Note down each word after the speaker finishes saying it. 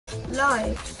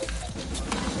live.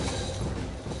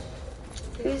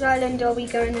 Whose island are we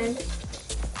going in?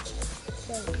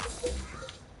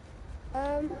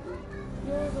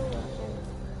 Yours or what?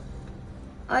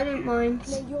 I don't mind.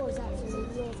 No, yours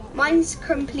actually. Mine's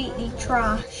completely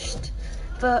trashed,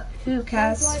 but who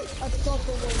cares? Mine's like a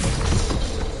proper one.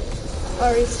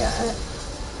 I'll reset it.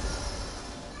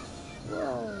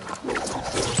 Whoa.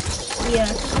 Yeah.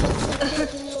 It's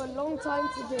taking you a long time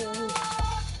to do.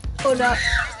 Hold up.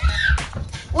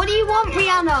 What do you want,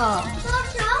 Rihanna?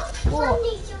 What?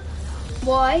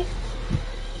 Why?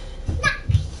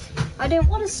 I don't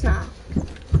want a snack.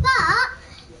 But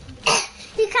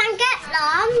you can get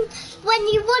them when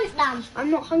you want them.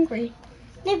 I'm not hungry.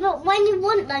 No, but when you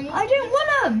want them. I don't want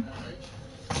them.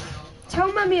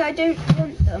 Tell Mummy I don't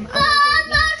want them. But I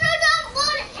don't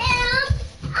want them.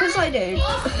 Because I don't.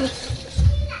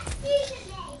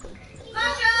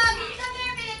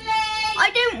 I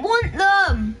don't want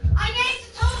them. I need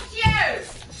to talk to you.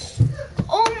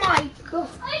 Oh my god.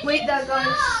 Wait there, guys.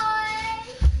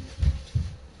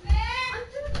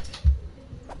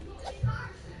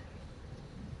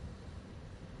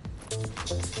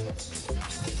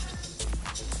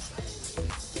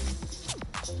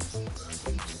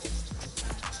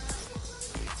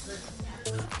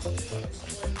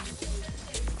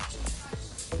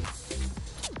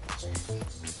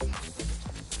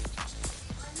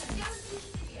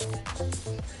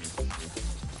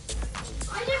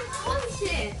 I don't want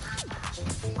it.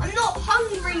 I'm not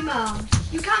hungry, Mum.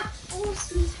 You can't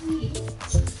force me to eat.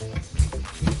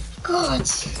 God,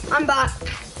 I'm back.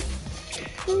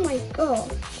 Oh my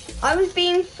god. I was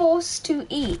being forced to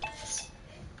eat.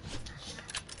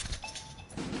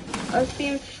 I was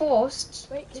being forced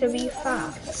to be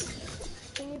fat.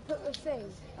 Can you put the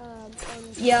thing?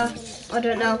 Yeah, I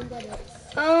don't know.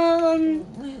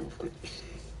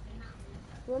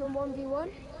 You want a 1v1?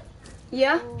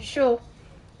 Yeah, sure.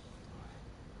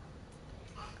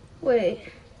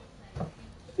 Wait.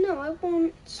 No, I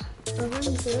want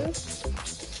 100.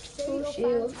 Full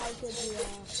shield.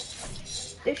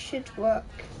 This should work.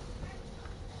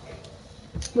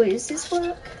 Wait, does this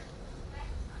work?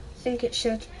 I think it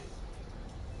should.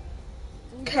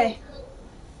 Okay.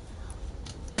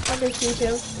 I'll go to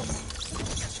you.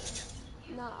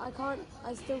 No, I can't.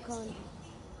 I still can't.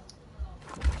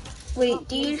 Wait,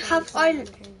 do you have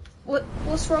island?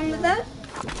 What's wrong with that?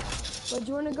 Well, do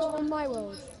you want to go on my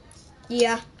world?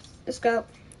 Yeah, let's go.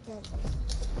 Okay.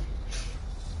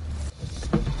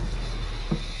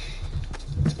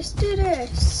 Let's do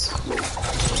this.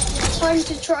 Time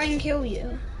to try and kill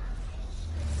you.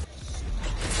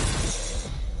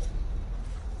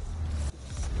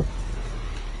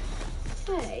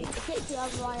 Hey. I kicked you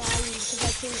out of my island because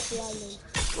I killed the island.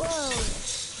 Whoa!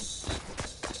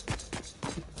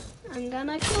 I'm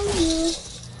gonna kill you.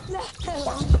 No!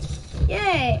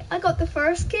 Yay, I got the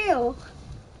first kill.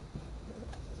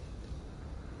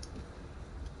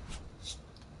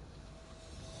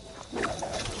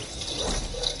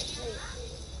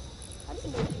 I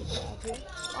didn't know you could get up here.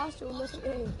 Astral, look at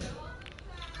me.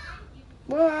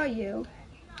 Where are you?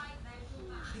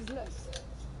 Look.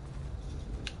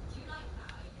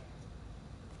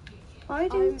 I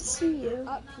didn't see you.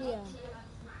 Up here.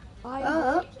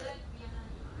 Up?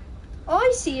 Oh,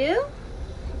 I see you.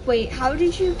 Wait, how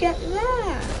did you get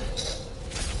there?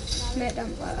 Make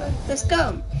them better. Let's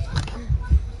go.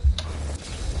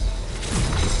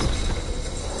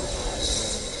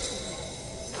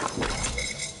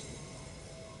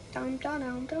 Down, down,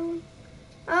 down, down.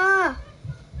 Ah!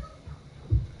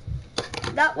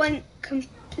 That went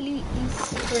completely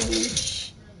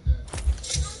strange.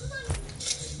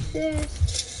 This.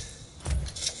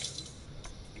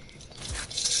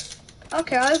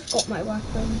 Okay, I've got my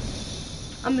weapon.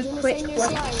 I'm a quick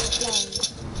weapon.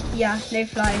 Yeah, no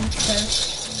flying. So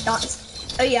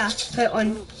that's. Oh yeah, put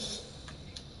on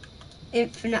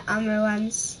infinite ammo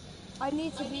ends. I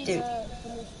need to be Dude.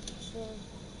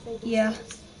 the Yeah.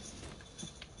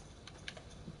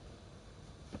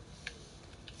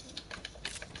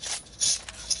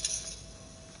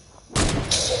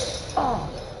 Oh.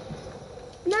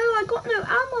 No, I got no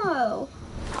ammo.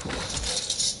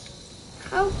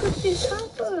 How could this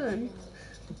happen?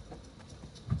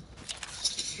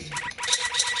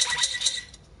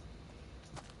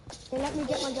 Hey, let me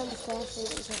get my gun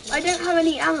first. I don't have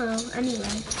any ammo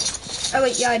anyway. Oh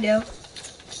wait, yeah I do.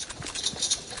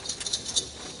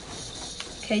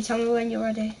 Okay, tell me when you're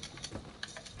ready.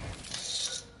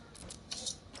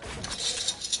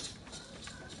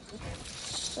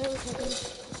 Wait a second.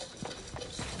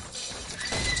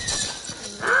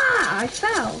 Ah, I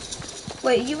fell.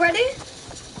 Wait, you ready?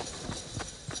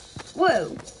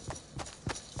 Whoa.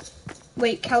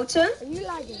 Wait, Kelton? Are you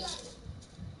lagging?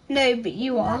 No, but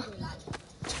you are.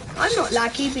 I'm not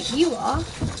laggy, but you are.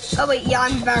 Oh wait, yeah,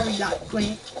 I'm very laggy.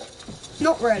 Wait,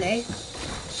 not really.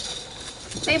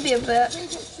 Maybe a bit. I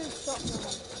think it should stop now.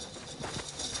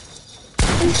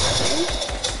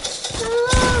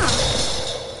 Ah.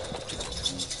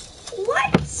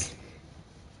 What?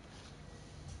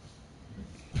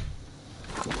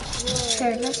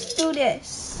 Okay, let's do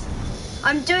this.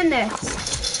 I'm doing this.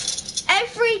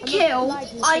 Every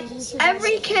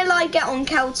kill I get on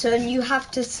Kelton, you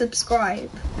have to subscribe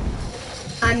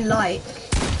and like.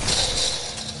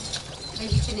 When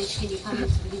you finish, can you come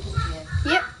into the video?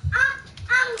 Yep.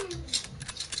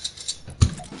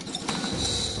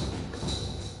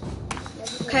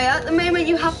 Okay, at the moment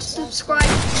you have to subscribe 3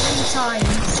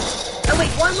 times. Oh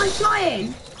wait, why am I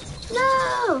flying?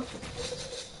 No!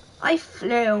 I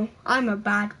flew. I'm a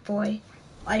bad boy.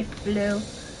 I flew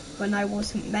when I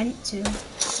wasn't meant to.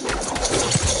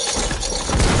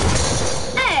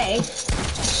 Hey!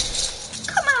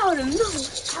 Come out of nowhere.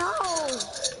 Ow!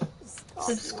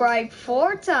 Subscribe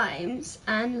 4 times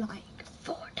and like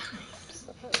 4 times.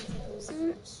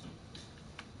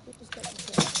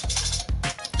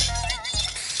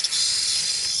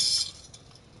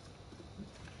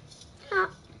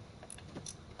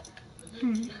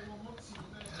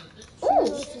 Oh!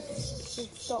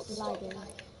 Stop lagging.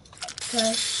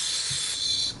 Okay.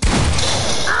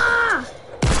 Ah!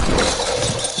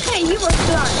 Hey, you were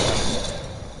flying.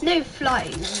 No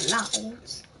flying loud.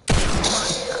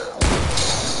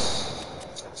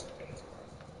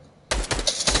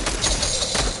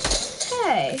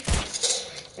 Hey.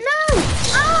 No!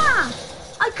 Ah!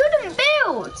 I couldn't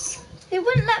build. It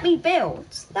wouldn't let me build.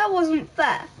 That wasn't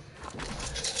fair.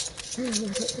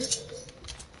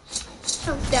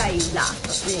 How dare you laugh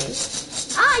at me?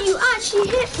 Ah, you actually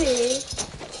hit me.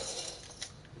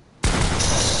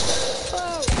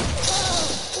 Whoa!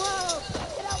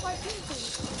 Get out my people!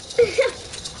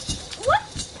 What?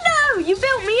 No, you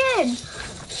built me in.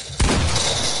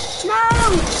 No,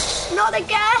 not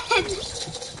again.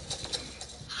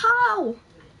 How?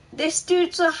 This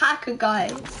dude's a hacker,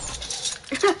 guys.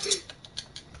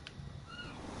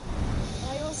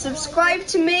 Subscribe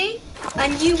to me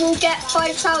and you will get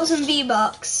 5,000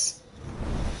 V-Bucks.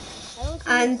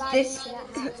 And this... yeah.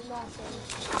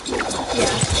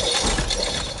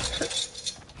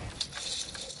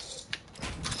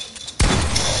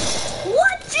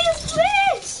 What is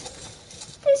this?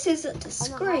 This is a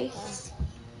disgrace.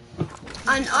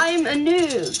 And I'm a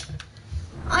noob.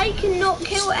 I cannot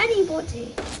kill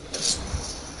anybody.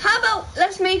 How about,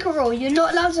 let's make a rule. You're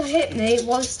not allowed to hit me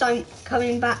whilst I'm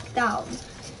coming back down.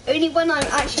 Only when I'm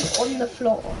actually on the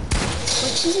floor.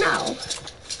 Which is now.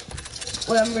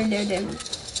 When I'm reloading.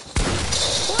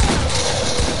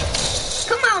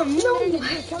 Come on, no.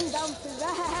 Come down to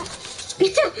that.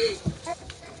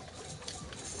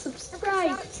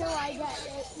 Subscribe.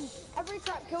 Every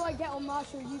crap kill I get on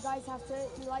Marshall, you guys have to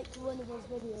like one of his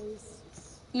videos.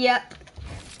 Yep.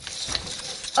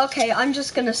 Okay, I'm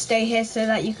just gonna stay here so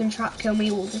that you can trap kill me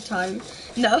all the time.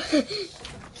 No.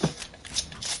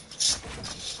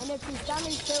 And if he's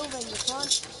standing still, then you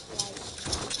can't,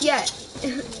 like... Yeah.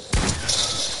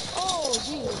 Oh,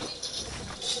 geez.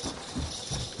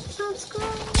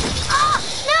 Subscribe. Ah!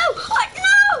 No!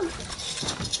 No!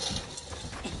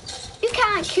 You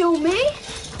can't kill me. I'm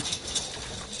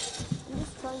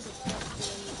just trying to stop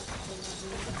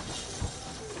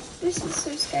This is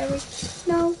so scary.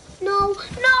 No, no,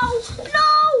 no,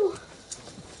 no!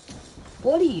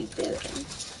 What are you doing?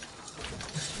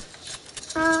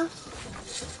 Ah.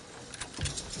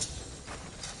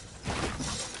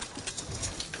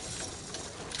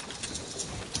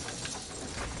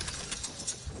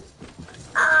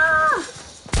 Ah!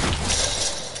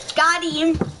 Got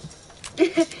him. I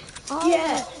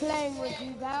Yeah. was playing with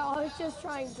you there. I was just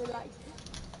trying to, like...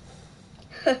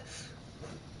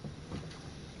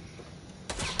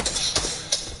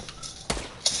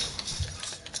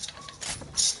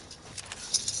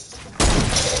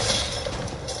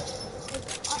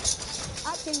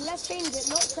 Acting less danger,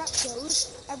 not trap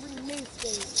kills, every move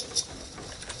speed.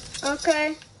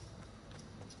 Okay.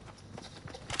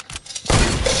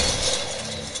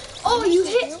 Oh, you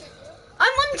hit.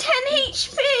 I'm on 10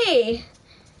 HP.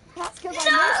 That's because No.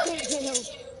 I missed it, kill.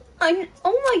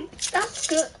 Oh my, that's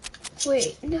good.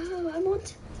 Wait, no, I'm on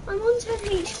 10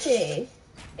 HP.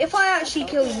 If I actually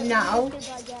kill you now,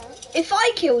 if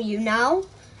I kill you now,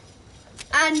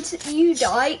 and you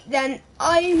die, then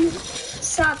I'm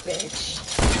savage.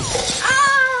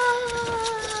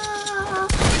 Ah!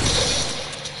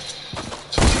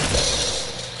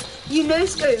 You no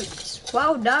scoped.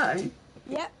 Well done.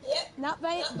 Yep. That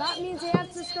means they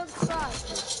have to subscribe.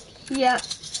 Yep.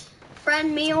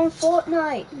 Friend me on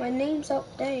Fortnite. My name's up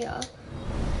there.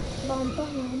 Bum,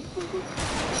 bum.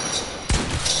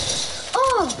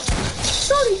 Oh,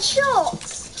 solid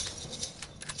shots.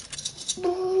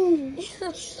 Boom.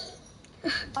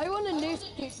 I want to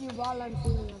nuke you while I'm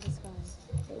feeling on this guy.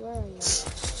 So where are you?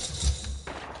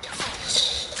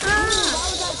 That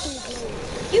was actually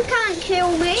great. You can't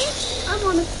kill me. I'm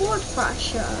on a quad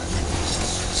pressure.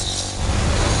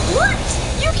 What?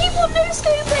 You keep on no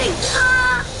scooping.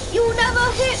 You'll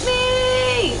never hit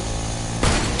me.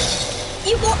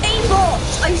 You got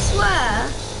aimbots, I swear.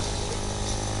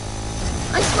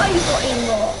 I swear you got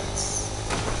aimbots.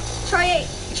 Try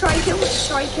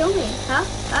kill me, Huh?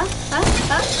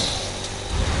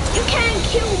 You can't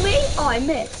kill me. Oh, I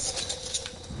missed.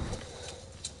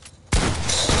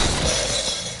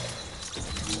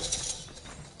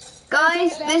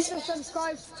 Guys, this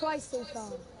subscribes twice so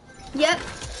far. Yep.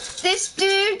 This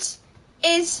dude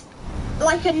is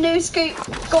like a no scope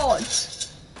god.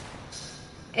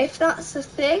 If that's a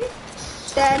thing,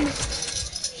 then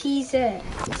he's it.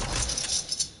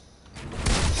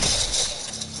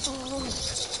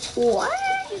 What?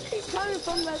 You keep coming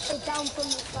from down from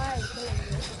the sky.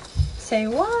 Say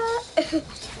what?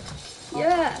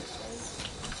 Yeah.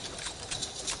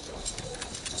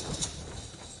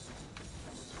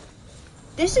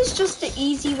 This is just the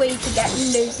easy way to get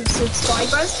loads of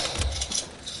subscribers.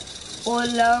 All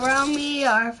around me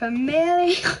are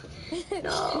familiar.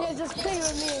 No. Yeah, just play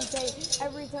with me and say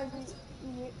every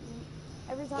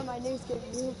time I news give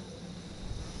you.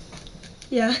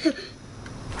 Yeah.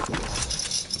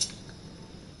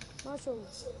 Marshall.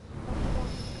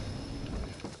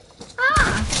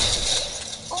 Ah!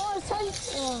 Oh, it's time.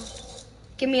 Oh.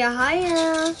 Give me a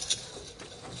higher.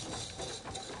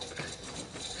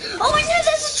 Oh, I know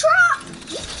there's a trap!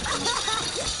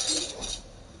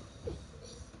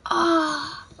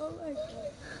 Ah.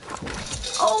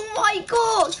 Oh my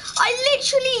god! I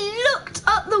literally looked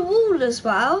up the wall as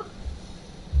well.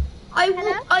 I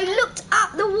looked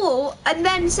at the wall and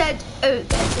then said, oh,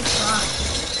 there's a trap.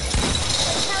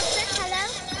 Hello?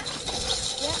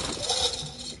 Yeah.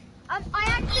 I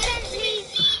accidentally,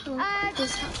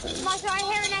 Martha, I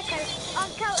hear an echo.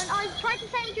 Kelton, I tried to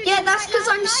send you. Yeah, that's because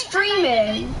I'm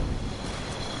streaming.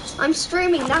 I'm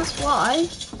streaming, that's why.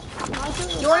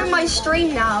 You're in my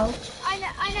stream now. I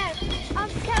know.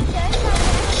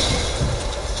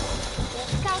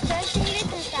 Kelton, can you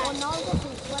listen to that?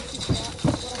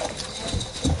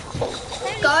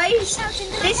 Guys,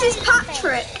 this is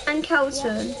Patrick and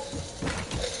Kelton.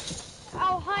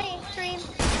 Oh, hi, stream.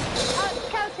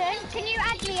 Kelton, can you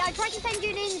add me? I tried to send you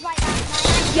an invite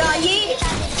last night. Yeah.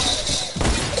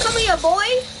 Come here,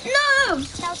 boy. No.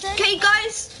 Kelton? Okay,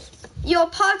 guys, you're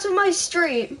part of my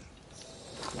stream.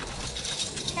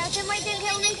 Kelton, wait, don't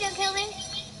kill me.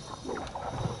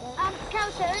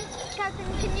 Kelton,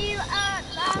 can you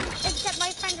accept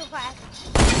my friend request?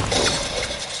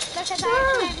 Because I tried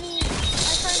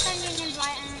to send you an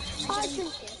invite and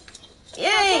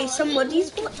Yay,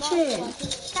 somebody's watching.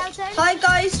 Kelton? Hi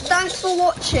guys, thanks for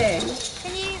watching.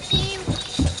 Can you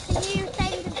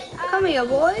send Come here,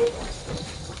 boy. Wait,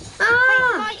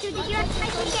 Marshall, did you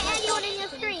actually get anyone in your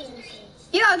stream?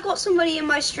 Yeah, I got somebody in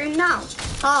my stream now.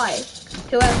 Hi,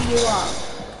 whoever you are.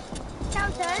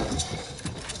 Kelton?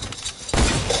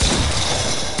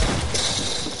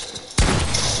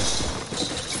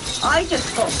 I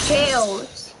just got killed.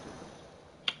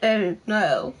 Oh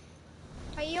no.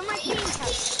 Are you on my team, Kelton?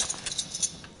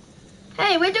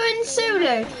 Hey, we're doing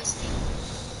solo.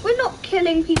 We're not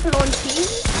killing people on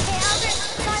teams. Okay,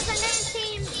 guys, I'm going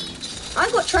team. I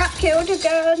got trap killed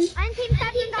again. I'm team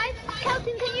 7, guys.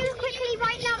 Kelton, can you quickly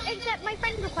right now accept my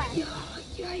friend request?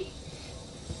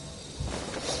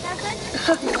 Kelton?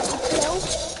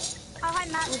 Oh, hi,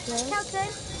 Matt. Okay. Kelton,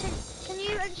 can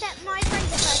you accept my friend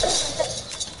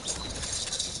request?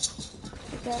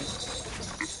 Okay.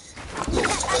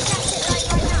 Accept it right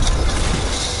now.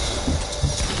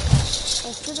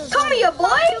 Come here,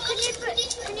 boy. Can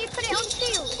you put it on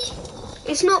shield?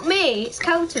 It's not me, it's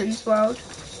Kelton's world.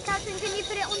 Kelton, can you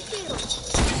put it on shield?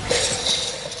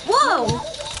 Whoa!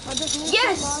 I just need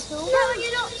Yes. No,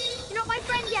 you're not my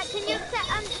friend yet. Can you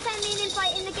send me an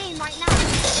invite in the game right now?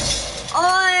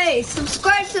 Oi,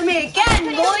 subscribe to me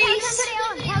again, boys. Put it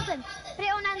on, Kelton. Put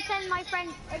it on and send my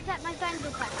friend, accept my friend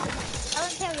request. I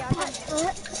won't tell you, I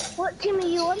promise. What team are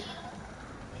you on?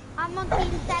 I'm on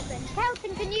team 7.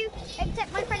 Kelton, can you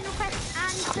accept my friend request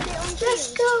and put it on shield?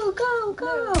 Let's go.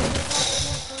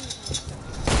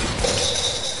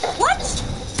 What?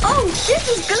 Oh, this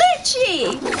is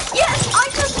glitchy. Yes, I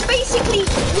just basically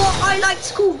what I like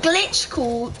to call glitch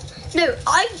No,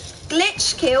 I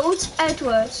glitch killed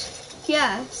Edward.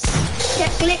 Yes.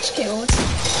 Get glitch killed.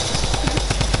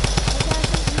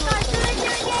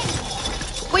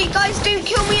 Wait, guys, don't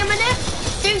kill me a minute.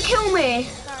 Don't kill me.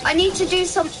 I need to do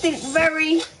something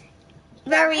very,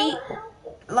 very,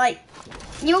 like,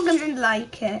 you're gonna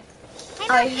like it.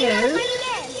 I hope.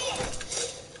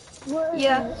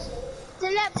 Yeah. The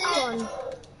leprechaun.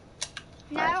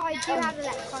 No, I do have a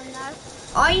leprechaun though.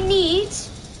 I need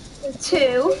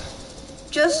to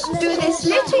just do this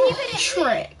little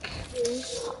trick.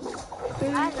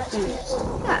 Yeah.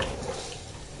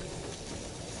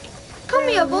 Come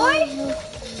here, boy.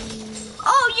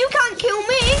 Oh, you can't kill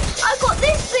me. I got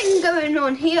this thing going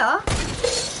on here.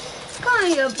 Come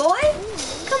here, boy.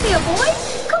 Come here, boy.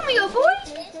 Come here, boy.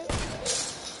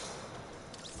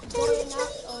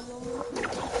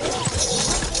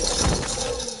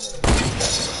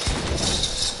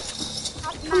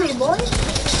 Come here, boy.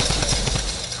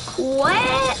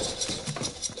 What?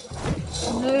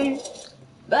 Boom.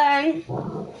 Bang.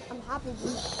 I'm happy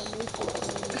with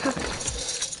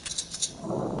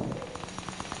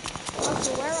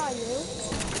Okay, where are you?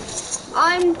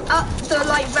 I'm at the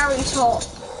like very top,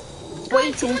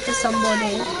 waiting for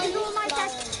somebody.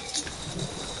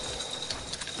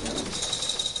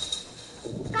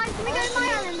 Guys, can we go to my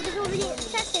island because all the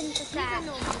settings are set?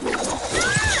 No!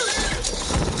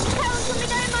 Kelton, can we go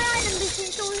to my island because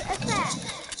it's all set?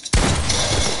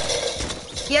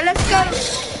 Yeah, let's go.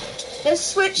 Let's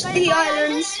switch the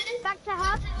islands. Back to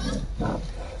hub.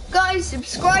 Guys,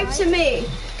 subscribe to me,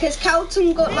 because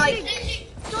Kelton got like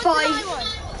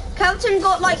 5. Kelton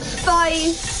got like 5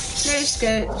 no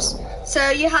scopes.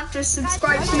 So you have to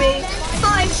subscribe to me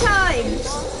 5 times.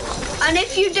 And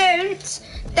if you don't,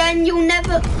 then you'll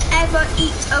never ever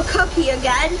eat a cookie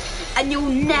again, and you'll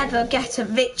never get a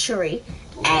victory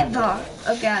ever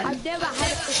again. I've never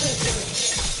had a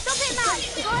cookie. Stop it, man!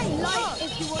 Like,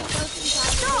 if you want to go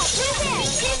inside. Stop! Who's it?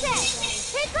 Who's it?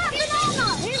 Who's that banana?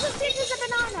 Who's the pictures of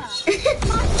banana?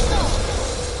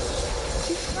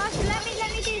 Marshall, let me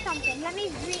do something. Let me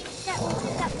reset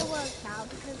the world now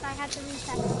because I had to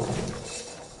reset it.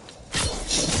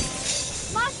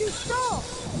 Marshall, stop!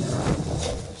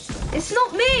 It's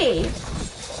not me.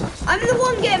 I'm the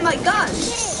one getting my gun.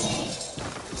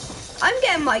 I'm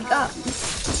getting my gun.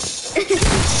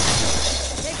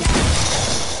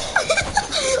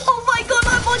 Oh my god,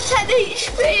 I'm on 10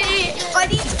 HP. I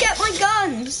need to get my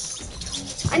guns.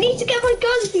 I need to get my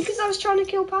guns because I was trying to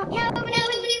kill Patrick. Yeah, but it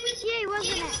was you,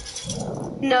 wasn't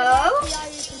it? No.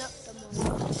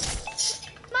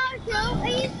 Marshall, are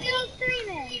you still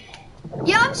streaming?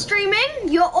 Yeah, I'm streaming.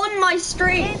 You're on my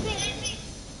stream.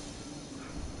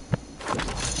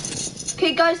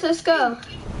 Okay, guys, let's go.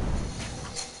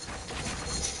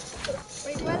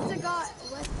 Wait, where's the guy?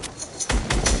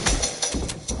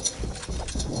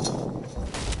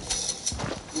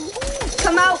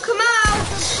 Come out, come out.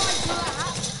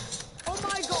 Oh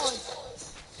my god.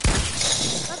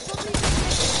 That's probably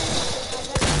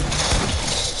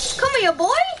Come here,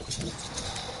 boy.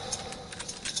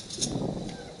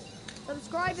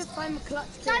 subscribe if I'm a clutch.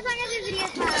 Guys, I'm gonna do video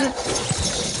time.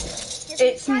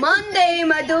 It's Monday,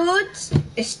 my dudes.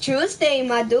 It's Tuesday,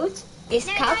 my dudes. It's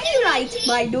copyright,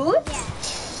 my dudes.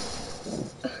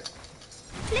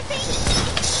 Flipping.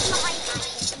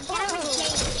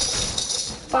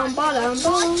 Bum, ba, dum,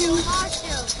 bum.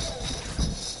 Marshall.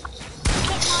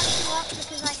 Get Marshall up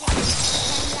because I hit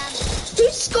 10 damage.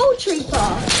 Who's Skull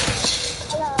Trooper?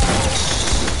 Hello.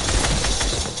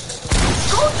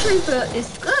 Skull Trooper is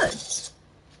good.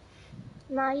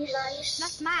 Nice.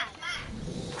 That's mad.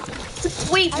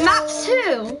 Wait, Max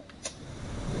who?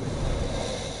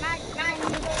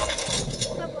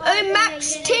 Oh,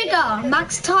 Max Tigger.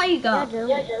 Max Tiger.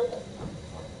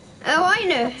 Oh, I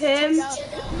know him.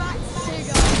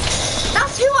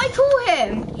 That's who I call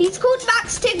him. He's called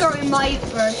Max Tigger in my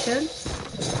version.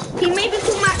 He may be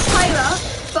called Max Tiger,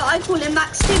 but I call him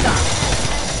Max Tigger.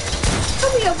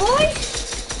 Come here, boy.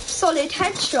 Solid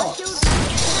headshot.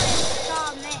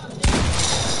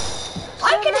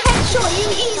 I can headshot you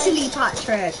easily,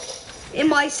 Patrick. In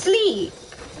my sleep.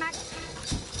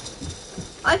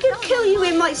 I could kill you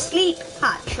in my sleep,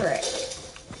 Patrick.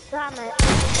 Damn it.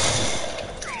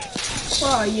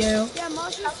 Where are you? Yeah,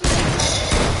 Marshall's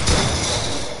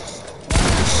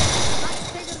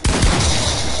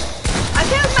I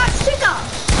killed Max Tigger.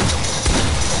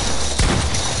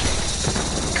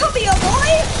 Come here,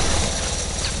 boy.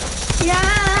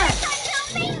 Yeah. Kill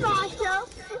me, Marshall.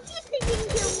 Do you think you can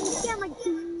kill me? Yeah, my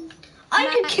dude. I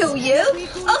could kill you.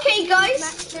 Okay, guys.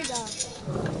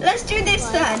 Let's do this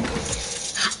then.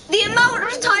 The amount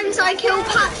of times I kill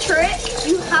Patrick,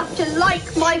 you have to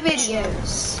like my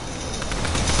videos.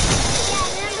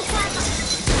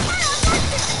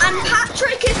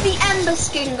 Look at the Ember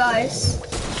skin, guys.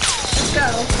 Let's go.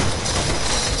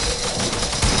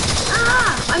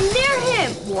 Ah, I'm near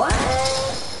him. What?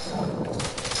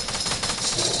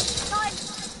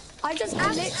 I just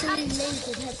literally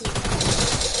lasered heavy.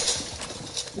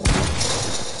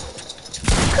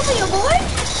 Come here, boy.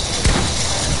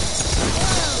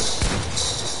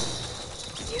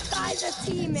 You guys are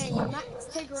teaming. Max,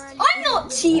 Tigger, and... I'm not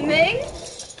teaming.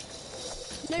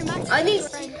 No, Max,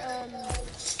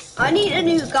 I need a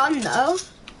new gun though.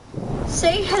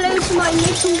 Say hello to my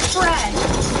little friend.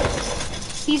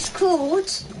 He's called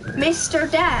Mr.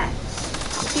 Death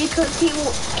because he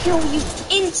will kill you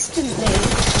instantly.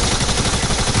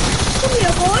 Come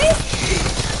here, boy.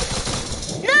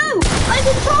 No, my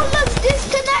controller's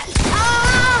disconnect.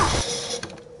 Ah!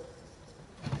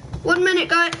 1 minute,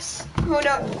 guys. Hold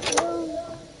up.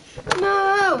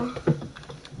 No.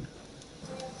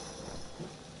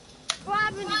 What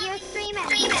happened to your streaming?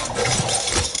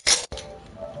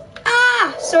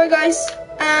 Ah, sorry guys.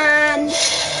 And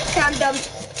okay, I'm done.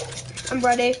 I'm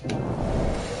ready.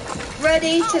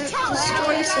 Ready to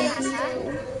destroy some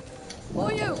people.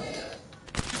 For you.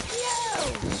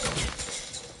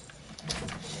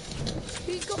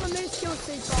 Who's got the most kills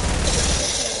so far?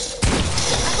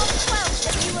 I got 12,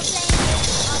 but you were playing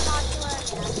with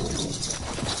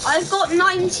I've got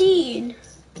 19.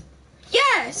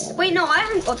 Yes. Wait, no, I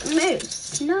haven't got the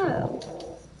most. No.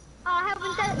 Oh, I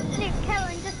haven't done it,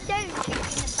 Kelton. Just don't shoot in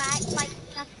the back, like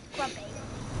that's scrubby.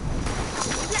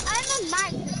 Look, I'm a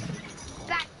Max.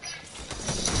 Back.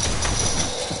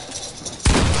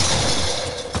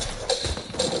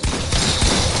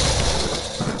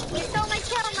 You stole my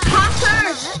kill, man.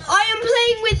 Hackers! I am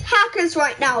playing with hackers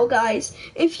right now, guys.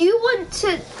 If you want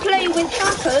to play with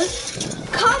hackers,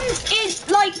 come in,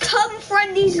 come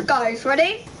friend these guys.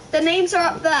 Ready? The names are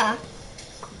up there.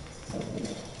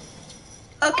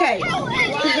 Okay. I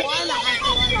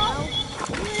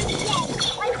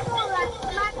saw that.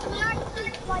 Max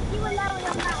is like, you were lower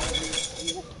than that. You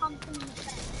just pumped him in the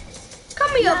face.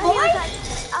 Come here, boy.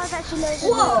 I was actually lower than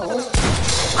Whoa.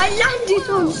 I landed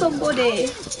on somebody.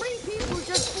 3 people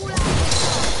just fall out.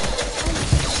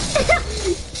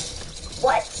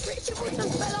 What? 3 people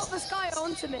just fell out the sky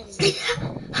onto me.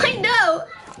 I know.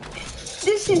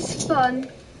 This is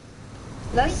fun.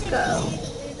 Let's go.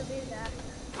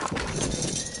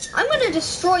 I'm gonna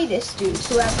destroy this dude,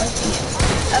 whoever he is.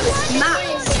 Oh, it's Max.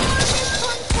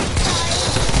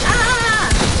 Ah!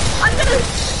 I'm gonna.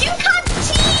 You can't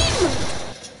team!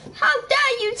 How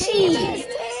dare you team?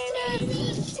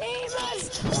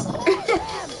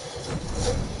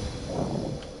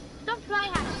 Stop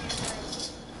flying at me.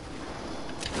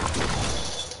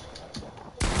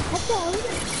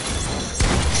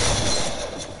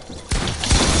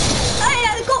 Hey,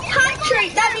 I got Patrick.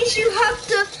 That means you have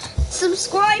to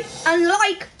subscribe and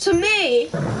like to me.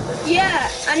 Yeah,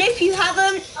 and if you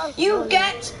haven't, you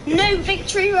get no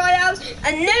victory royales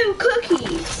and no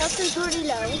cookies. That is really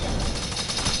low.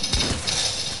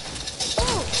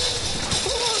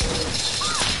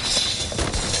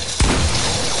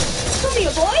 Come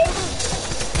here, boy.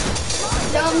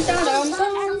 Dum dum dum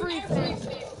dum.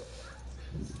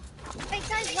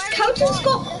 Kelton's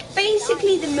got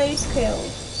basically the most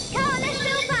kills. Kelton, let's do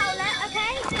a battle,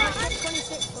 okay?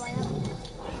 26, so I am.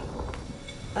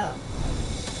 Oh.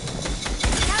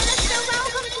 Now let's do a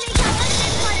battle. Come to me, Kelton.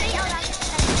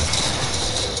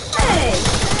 Hey,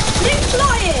 new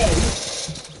flying.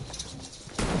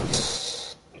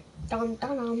 Dum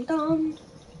dum dum dum.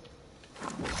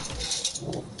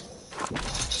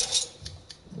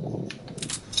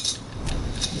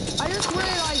 I just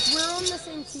realised we're on the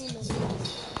same team as you.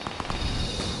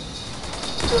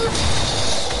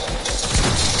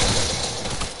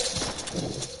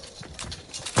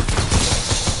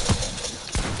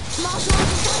 Marshall, I'm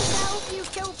trying to help you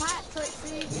kill Patrick so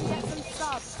you can get some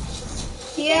subs.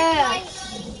 Yeah.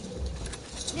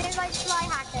 They're like fly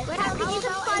hackers. But How how can you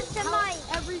about subscribe to mine?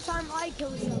 every time I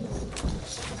kill someone?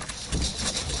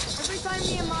 Every time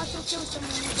me and Marshall kill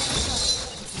someone, you get a sub.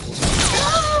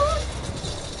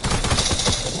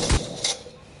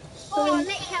 Oh,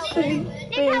 Nick Kelton.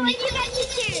 Nick Kelton, you get to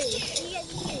choose. You get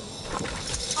to choose.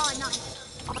 Oh, nice.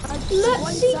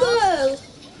 Let's see go.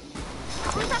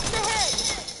 Who's up the hood?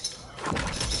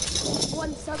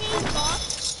 1 sub.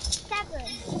 7.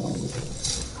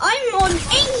 I'm on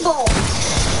aimbot.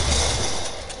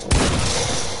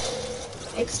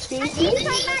 Excuse Each me? time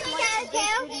Max gets a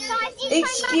kill, guys,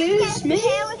 Excuse me? Each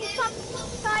time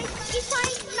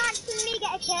Max and me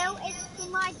get a kill, it's to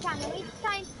my channel. Each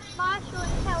time Marshall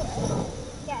and Kelton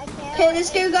get a kill. Okay,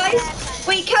 let's go, guys.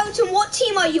 Wait, Kelton, what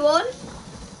team are you on?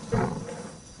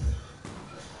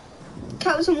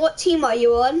 Kelton. Kelton, what team are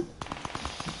you on?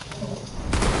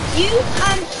 You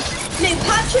and no,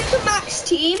 Patrick and Max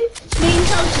team, me and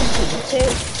Kelton team too.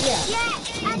 Yeah.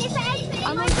 Yeah, and if anything,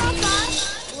 I'm my on brother.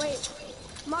 team. Wait,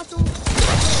 Marshall.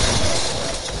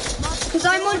 Because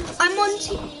I'm on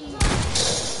team.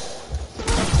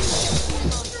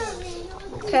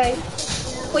 Okay.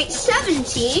 Wait,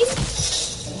 17?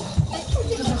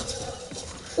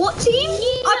 What team?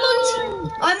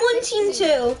 I'm on team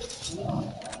 2.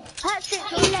 Patrick,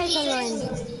 Eli's online.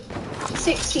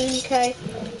 16k.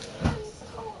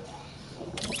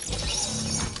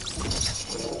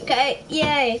 Okay,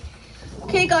 yay.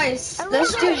 Okay guys,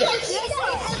 let's do this.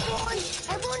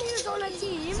 Everyone who's on a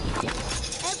team,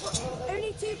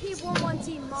 only 2 people on one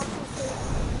team, Marshall.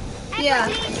 Yeah.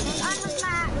 I'm with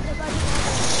Matt.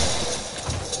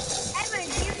 Evan,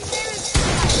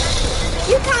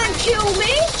 You can't kill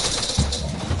me.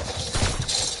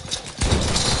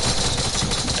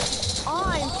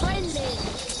 I'm friendly.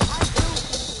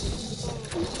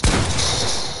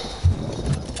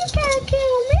 You can't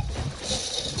kill me.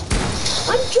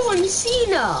 I'm John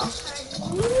Cena.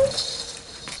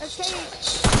 Okay.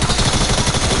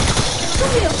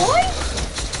 Come here, boy.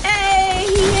 Hey,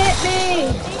 he hit me.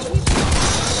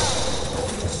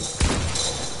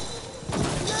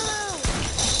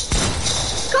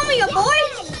 Come here, boy.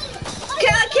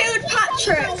 Okay, I killed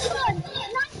Patrick.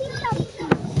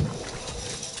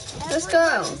 Let's go.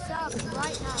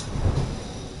 Right now.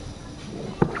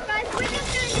 Guys, we're just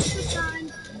doing this for fun.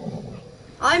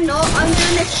 I'm not. I'm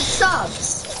doing this for subs.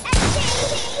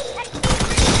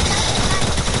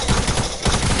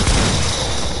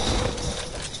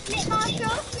 Nick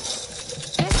Marshall.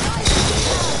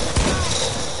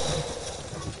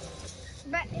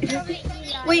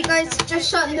 Wait, guys, just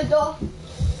shutting the door.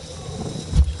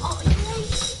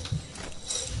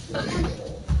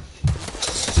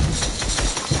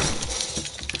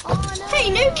 Hey,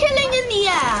 no killing in the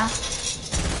air.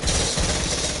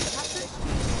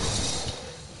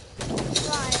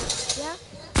 Right. Yeah?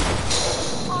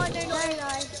 Oh, no, no.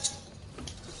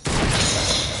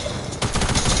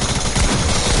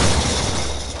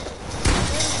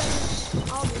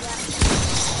 I'll do that.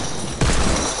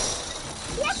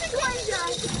 Yes, it's one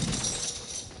guy.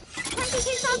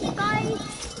 22 subs, guys.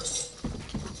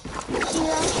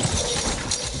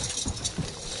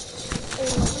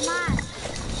 Matt.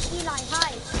 Eli,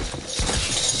 hi.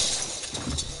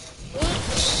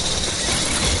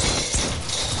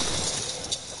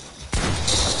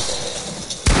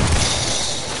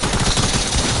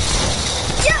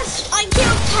 Yes, I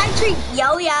killed Patrick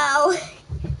Yo-Yo.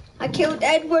 I killed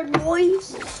Edward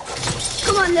Royce.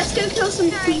 Come on, let's go kill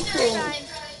some people.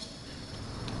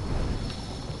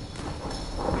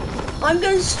 I'm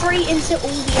going straight into all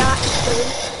the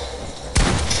action.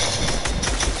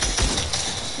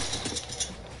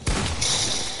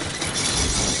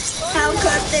 How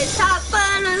could this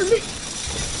happen?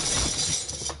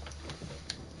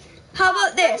 How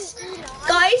about this?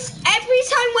 Guys, every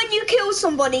time when you kill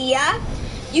somebody, yeah,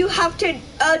 you have to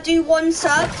do 1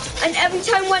 sub. And every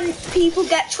time when people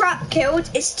get trap killed,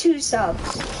 it's 2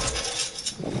 subs.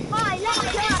 Hi, let's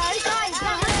go, guys.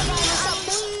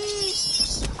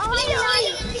 Oh, Eli.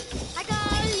 Hi,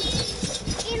 guys.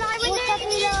 Eli, we're doing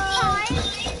this time.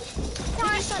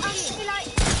 Eli.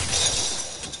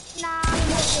 Nah, we're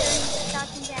not doing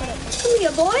starting day. Come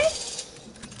here, boy.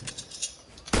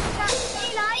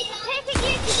 Eli, take a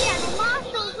YouTube channel,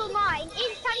 Marshall's or mine.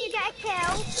 Each time you get a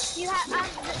kill, you have to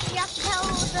tell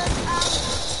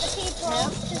the people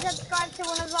to subscribe to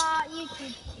one of our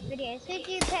YouTube videos. Who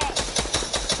do you pick?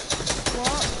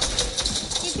 What?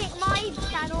 Do you pick my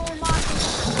channel or Marshall's?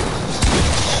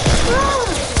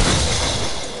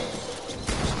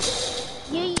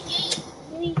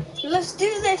 Let's do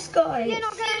this, guys. You're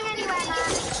not going anywhere, man.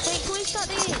 Hey, can we start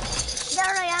this? There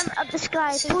I am, up the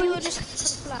sky. So you were just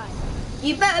fly.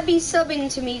 You better be subbing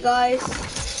to me, guys.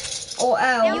 Or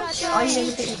else I'm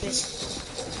gonna be.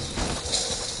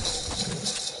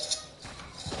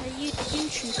 Are you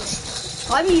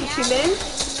YouTubing? I'm YouTubing.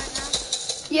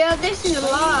 Yeah, this is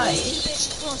live.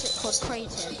 What's it called?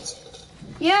 Creative.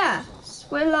 Yeah,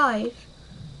 we're live.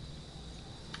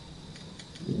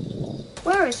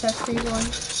 Where is everyone?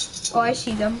 Oh, I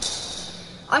see them.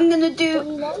 I'm gonna do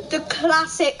the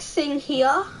classic thing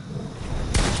here.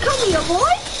 Come here,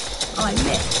 boy. I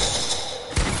missed.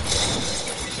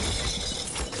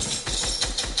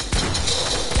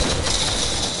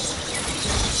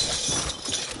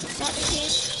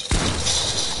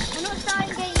 I'm not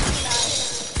starting games, guys.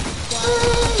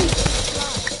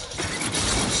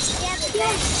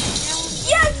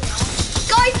 Yes!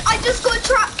 Guys, I just got a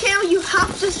trap kill. You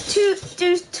have to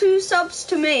do 2 subs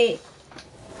to me.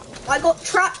 I got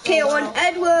trap kill on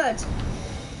Edward.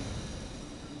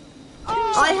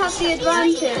 I have the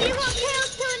advantage. You got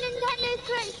killed to a Nintendo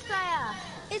Switch player.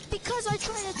 It's because I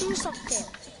tried to do something.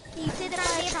 He did it Don't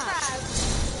by be a attack. pro.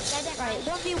 Yeah, don't Right, mind.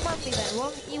 1v1 me then.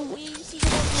 You see the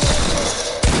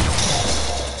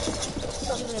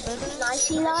 1v1.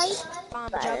 Nice, Eli. Bomb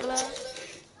juggler.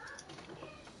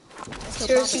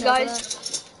 Seriously,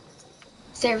 guys.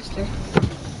 Seriously.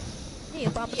 Yeah,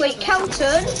 bomb Wait, juggler.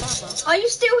 Kelton? Are you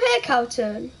still here,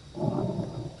 Kelton?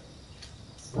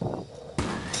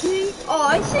 Oh,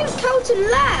 I think Kelton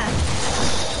left.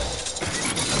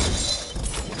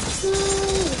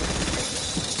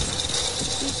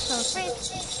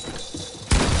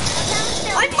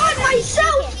 I'm by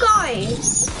myself,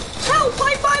 guys. Help!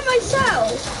 I'm by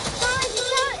myself.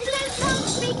 Guys, it's not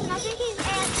speaking. I think he's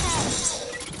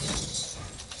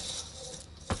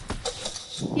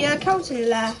AFK. Yeah, Kelton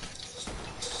left.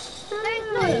 No,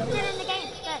 he's not. He's still in the game.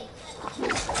 Stay.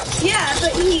 Yeah,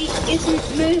 but he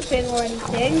isn't moving or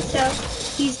anything, so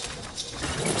he's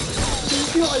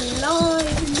not alive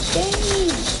in the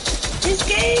game.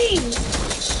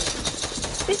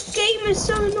 This game is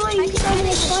so annoying because I'm by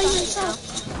myself.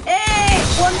 Hey,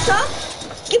 one sub?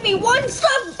 Give me one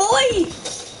sub, boy!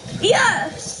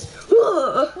 Yes!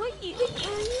 What are you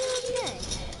okay?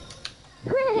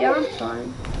 Yeah, I'm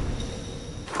fine.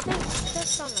 That's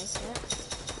so nice, yeah.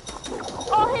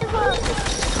 Oh, he's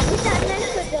that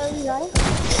next to go, Eli.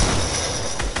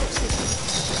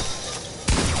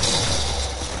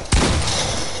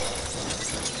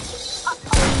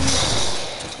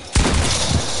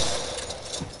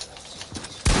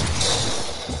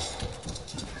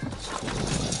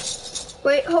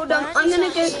 Wait, hold on. I'm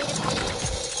gonna go.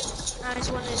 I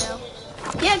just wanted to know.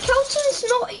 Yeah, Kelton's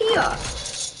not here.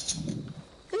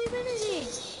 Who even is he?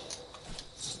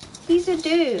 He's a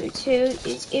dude who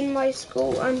is in my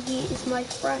school and he is my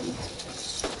friend.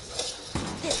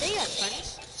 Yeah, they have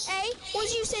friends. Hey, what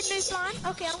you said no flying?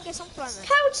 Okay, I'm guess I'm flying then.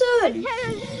 Kelton!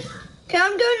 Okay,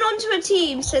 I'm going on to a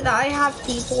team so that I have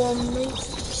people on me.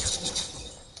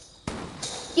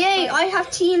 Yay, I have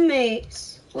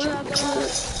teammates. Juggler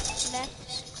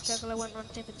left. Juggler went on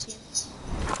different team.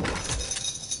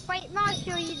 Wait,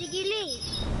 Marshall, did you leave?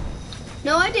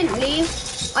 No, I didn't leave.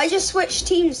 I just switched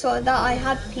teams so that I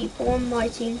had people on my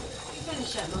team.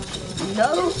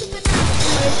 No.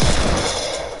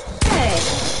 Hey.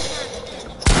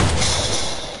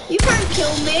 You can't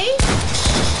kill me.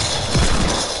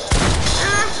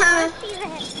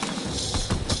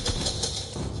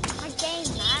 I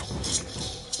gained that.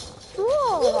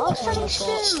 Whoa, I'll try to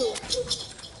shoot.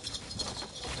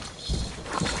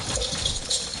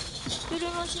 You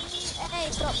don't want to see me? Hey,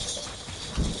 stop.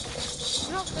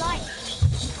 I'm not blind.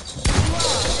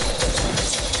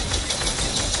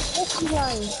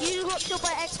 You got killed by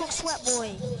Xbox Sweat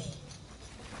Boy.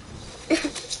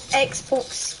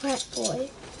 Xbox Sweat Boy.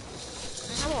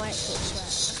 I'm on Xbox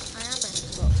Sweat. I am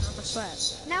Xbox. I'm a sweat.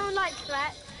 No one likes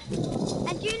sweat.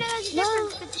 And do you know there's a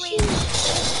difference between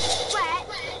sweat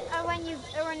or when you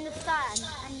are in the sun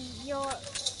and you're...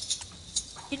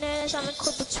 You know there's something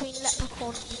called between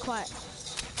leprechaun and quiet.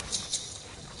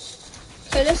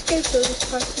 Okay, let's go kill this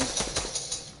person.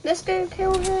 Let's go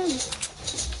kill him.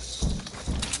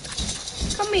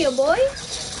 Come here, boy.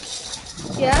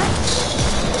 Yeah?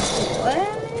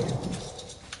 Well,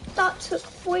 that took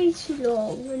way too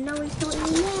long, and now he's not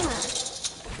even there.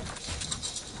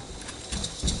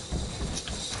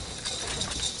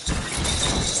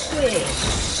 Wait.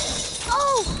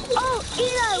 Oh,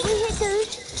 Eli, we hit those.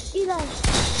 Eli.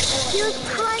 He was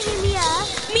flying in the air.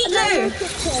 Meatloaf!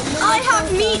 I have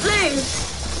meatloaf!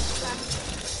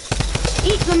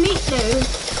 Eat the meatloaf.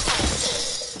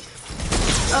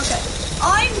 Okay.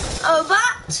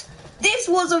 This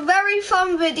was a very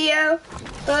fun video,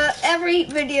 but every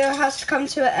video has to come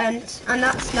to an end, and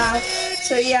that's now.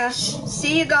 So yeah,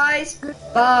 see you guys.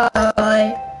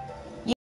 Bye.